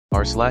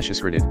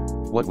r/askreddit,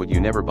 what would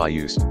you never buy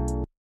used?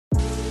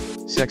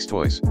 Sex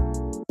toys.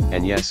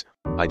 And yes,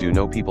 I do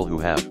know people who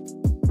have.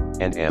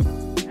 And am.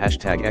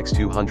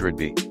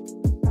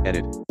 #X200B.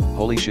 Edit,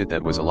 holy shit,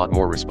 that was a lot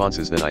more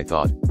responses than I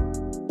thought.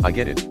 I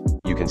get it,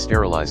 you can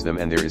sterilize them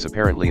and there is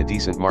apparently a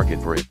decent market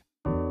for it.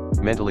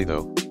 Mentally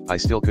though, I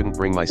still couldn't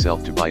bring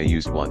myself to buy a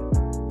used one.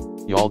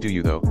 Y'all do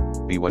you though,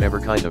 be whatever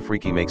kind of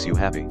freaky makes you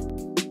happy.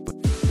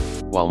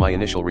 While my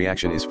initial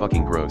reaction is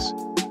fucking gross,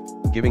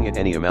 giving it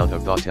any amount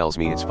of thought tells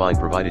me it's fine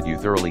provided you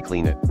thoroughly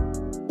clean it.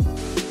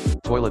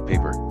 Toilet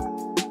paper.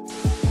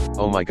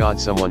 Oh my god,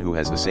 someone who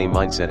has the same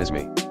mindset as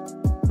me.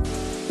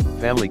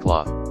 Family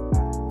cloth.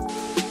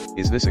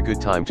 Is this a good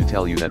time to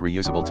tell you that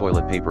reusable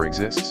toilet paper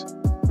exists?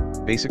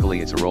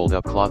 Basically it's a rolled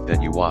up cloth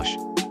that you wash.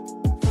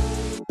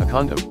 A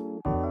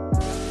condom.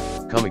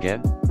 Come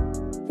again?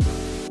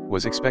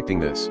 Was expecting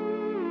this.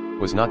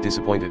 Was not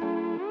disappointed.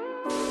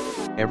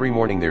 Every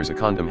morning there's a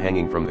condom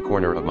hanging from the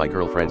corner of my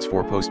girlfriend's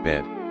four-post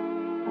bed.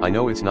 I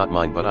know it's not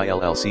mine, but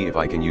I'll see if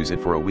I can use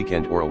it for a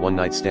weekend or a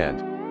one-night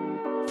stand.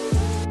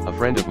 A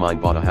friend of mine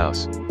bought a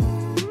house.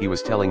 He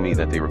was telling me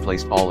that they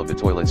replaced all of the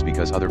toilets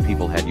because other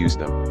people had used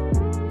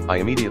them. I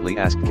immediately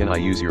asked, can I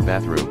use your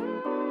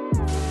bathroom?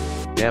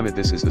 Damn it,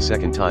 this is the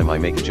second time I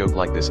make a joke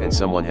like this and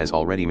someone has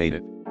already made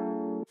it.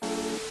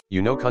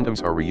 You know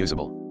condoms are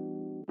reusable.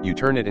 You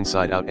turn it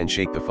inside out and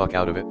shake the fuck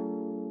out of it.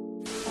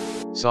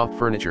 Soft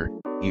furniture,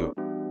 ew.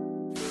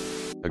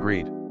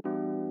 Agreed.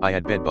 I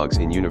had bedbugs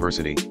in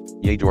university,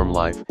 yay dorm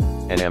life,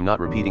 and am not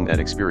repeating that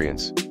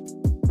experience.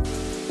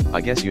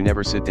 I guess you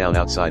never sit down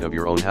outside of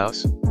your own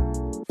house?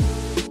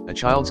 A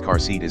child's car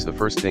seat is the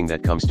first thing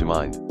that comes to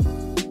mind.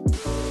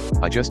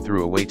 I just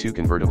threw away 2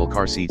 convertible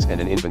car seats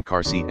and an infant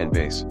car seat and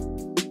base.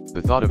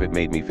 The thought of it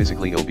made me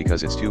physically ill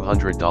because it's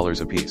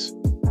 $200 a piece.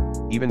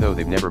 Even though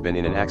they've never been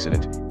in an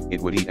accident,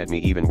 it would eat at me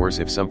even worse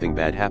if something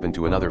bad happened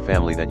to another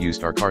family that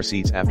used our car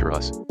seats after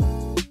us.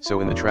 So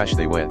in the trash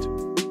they went.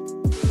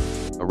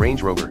 A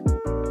Range Rover.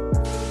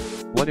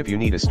 What if you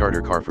need a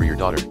starter car for your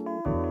daughter?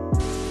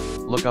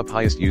 Look up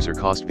highest user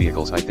cost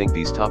vehicles, I think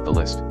these top the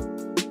list.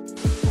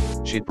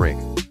 Shit break.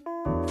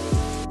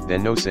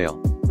 Then no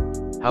sale.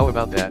 How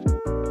about that?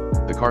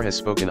 The car has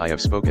spoken, I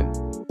have spoken.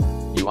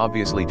 You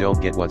obviously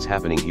don't get what's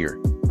happening here.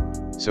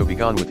 So be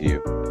gone with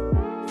you.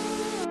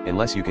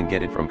 Unless you can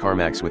get it from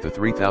CarMax with a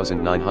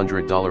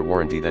 $3,900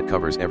 warranty that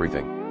covers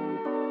everything.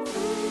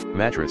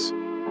 Mattress.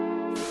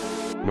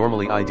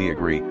 Normally I'd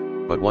agree,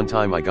 but one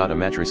time I got a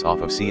mattress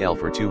off of CL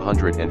for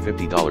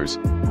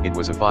 $250, it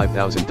was a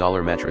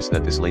 $5,000 mattress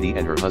that this lady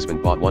and her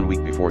husband bought 1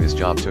 week before his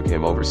job took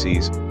him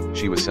overseas.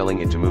 She was selling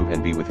it to move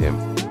and be with him,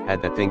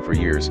 had that thing for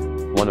years,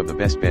 one of the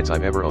best beds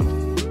I've ever owned.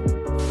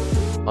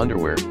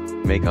 Underwear,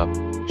 makeup,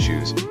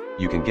 shoes,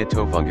 you can get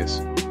toe fungus.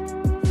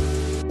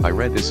 I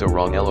read this so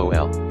wrong,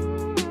 lol.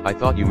 I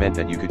thought you meant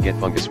that you could get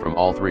fungus from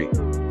all 3.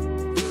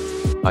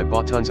 I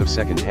bought tons of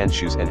second-hand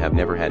shoes and have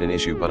never had an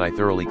issue, but I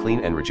thoroughly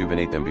clean and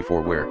rejuvenate them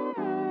before wear.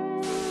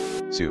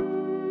 Soup.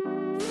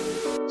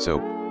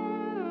 Soap.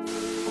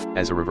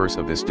 As a reverse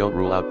of this, don't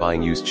rule out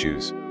buying used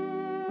shoes.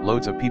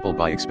 Loads of people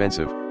buy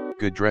expensive,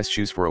 good dress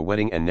shoes for a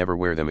wedding and never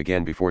wear them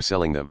again before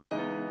selling them.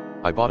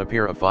 I bought a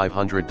pair of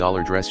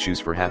 $500 dress shoes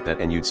for half that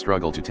and you'd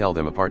struggle to tell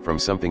them apart from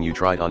something you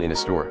tried on in a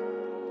store.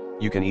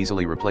 You can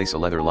easily replace a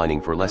leather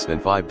lining for less than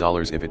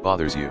 $5 if it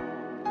bothers you.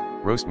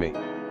 Roast me.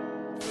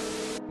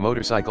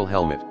 Motorcycle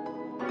helmet.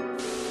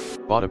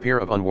 Bought a pair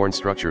of unworn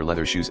structure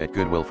leather shoes at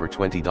Goodwill for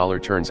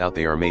 $20, turns out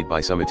they are made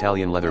by some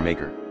Italian leather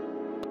maker.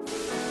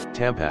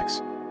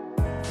 Tampax.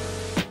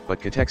 But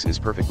Catex is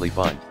perfectly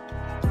fine.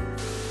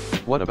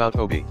 What about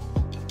OB?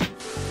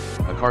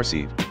 A car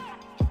seat.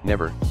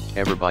 Never,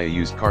 ever buy a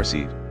used car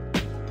seat.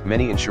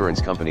 Many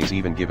insurance companies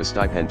even give a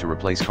stipend to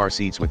replace car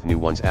seats with new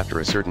ones after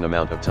a certain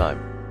amount of time.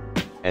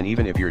 And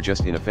even if you're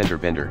just in a fender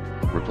bender,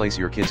 replace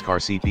your kid's car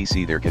seat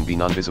PC. There can be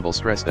non-visible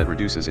stress that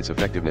reduces its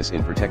effectiveness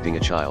in protecting a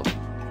child.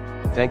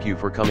 Thank you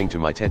for coming to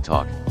my TED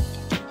Talk.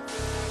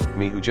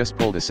 Me who just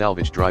pulled a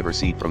salvage driver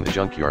seat from the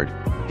junkyard,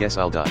 guess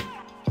I'll die.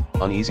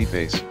 Uneasy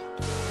face.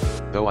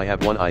 Though I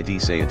have one ID,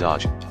 say a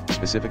Dodge,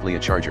 specifically a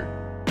Charger.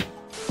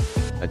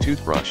 A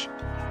toothbrush.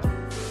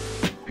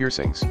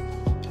 Piercings.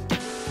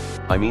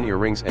 I mean,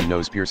 earrings and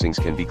nose piercings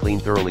can be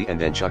cleaned thoroughly and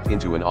then chucked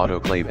into an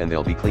autoclave and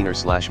they'll be cleaner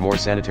 / more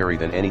sanitary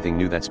than anything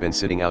new that's been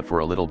sitting out for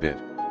a little bit.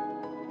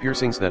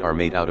 Piercings that are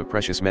made out of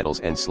precious metals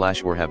and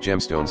 / or have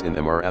gemstones in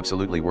them are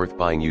absolutely worth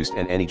buying used,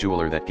 and any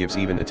jeweler that gives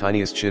even the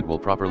tiniest shit will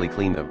properly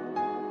clean them.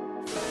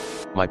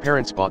 My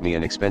parents bought me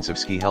an expensive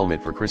ski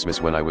helmet for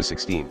Christmas when I was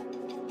 16.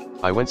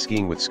 I went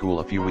skiing with school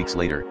a few weeks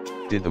later,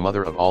 did the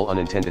mother of all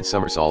unintended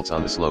somersaults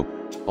on the slope,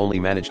 only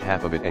managed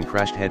half of it and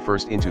crashed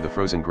headfirst into the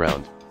frozen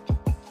ground.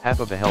 Half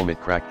of the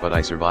helmet cracked, but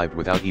I survived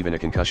without even a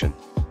concussion.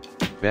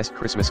 Best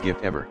Christmas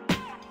gift ever.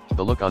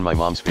 The look on my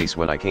mom's face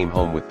when I came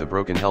home with the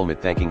broken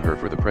helmet thanking her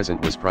for the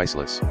present was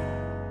priceless.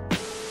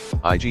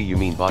 IG, you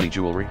mean body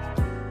jewelry?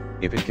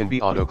 If it can be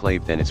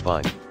autoclaved then it's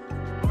fine.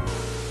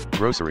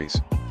 Groceries.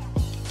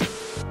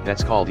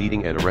 That's called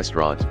eating at a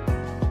restaurant.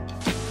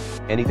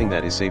 Anything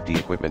that is safety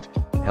equipment,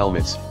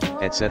 helmets,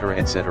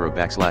 etc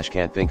 /,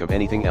 can't think of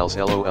anything else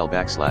lol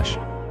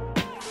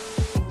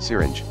 /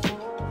 syringe.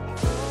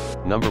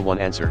 Number 1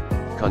 answer,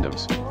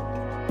 condoms.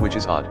 Which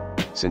is odd,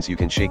 since you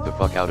can shake the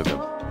fuck out of them.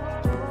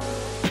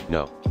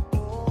 No.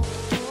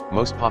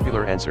 Most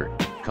popular answer,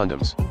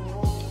 condoms.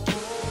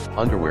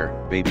 Underwear,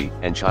 baby,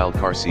 and child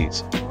car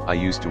seats. I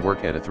used to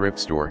work at a thrift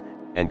store,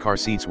 and car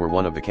seats were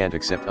one of the can't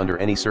accept under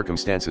any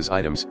circumstances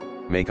items,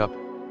 makeup,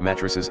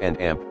 mattresses and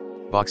amp,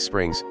 box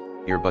springs,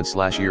 earbuds /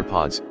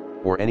 earpods,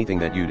 or anything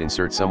that you'd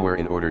insert somewhere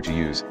in order to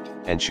use,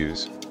 and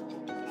choose.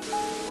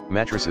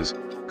 Mattresses,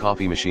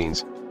 coffee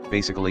machines,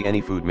 basically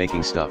any food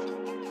making stuff.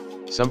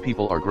 Some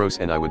people are gross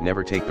and I would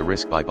never take the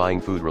risk by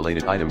buying food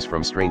related items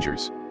from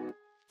strangers.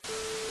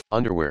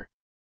 Underwear.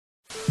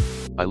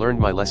 I learned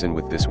my lesson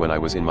with this when I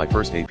was in my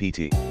first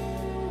APT.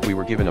 We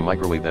were given a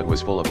microwave that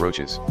was full of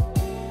roaches.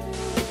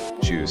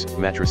 Shoes,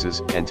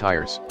 mattresses, and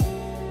tires.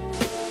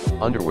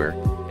 Underwear,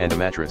 and a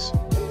mattress.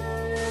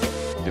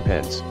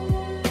 Depends.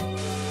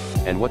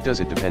 And what does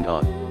it depend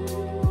on?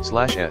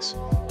 /s.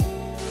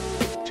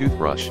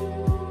 Toothbrush.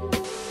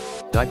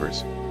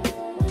 Diapers.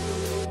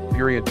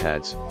 Period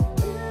pads.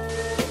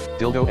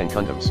 Dildo and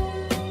condoms.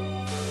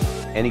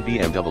 Any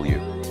BMW.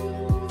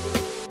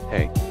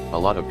 Hey, a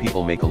lot of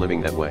people make a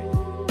living that way.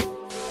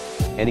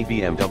 Any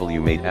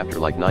BMW made after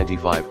like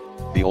 95,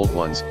 the old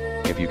ones,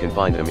 if you can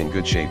find them in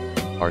good shape,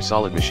 are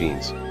solid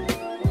machines.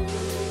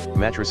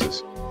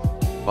 Mattresses.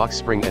 Box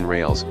spring and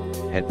rails,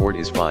 headboard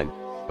is fine,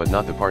 but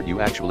not the part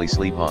you actually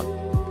sleep on.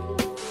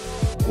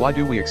 Why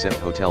do we accept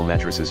hotel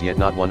mattresses yet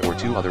not one or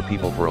two other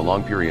people for a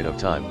long period of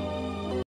time?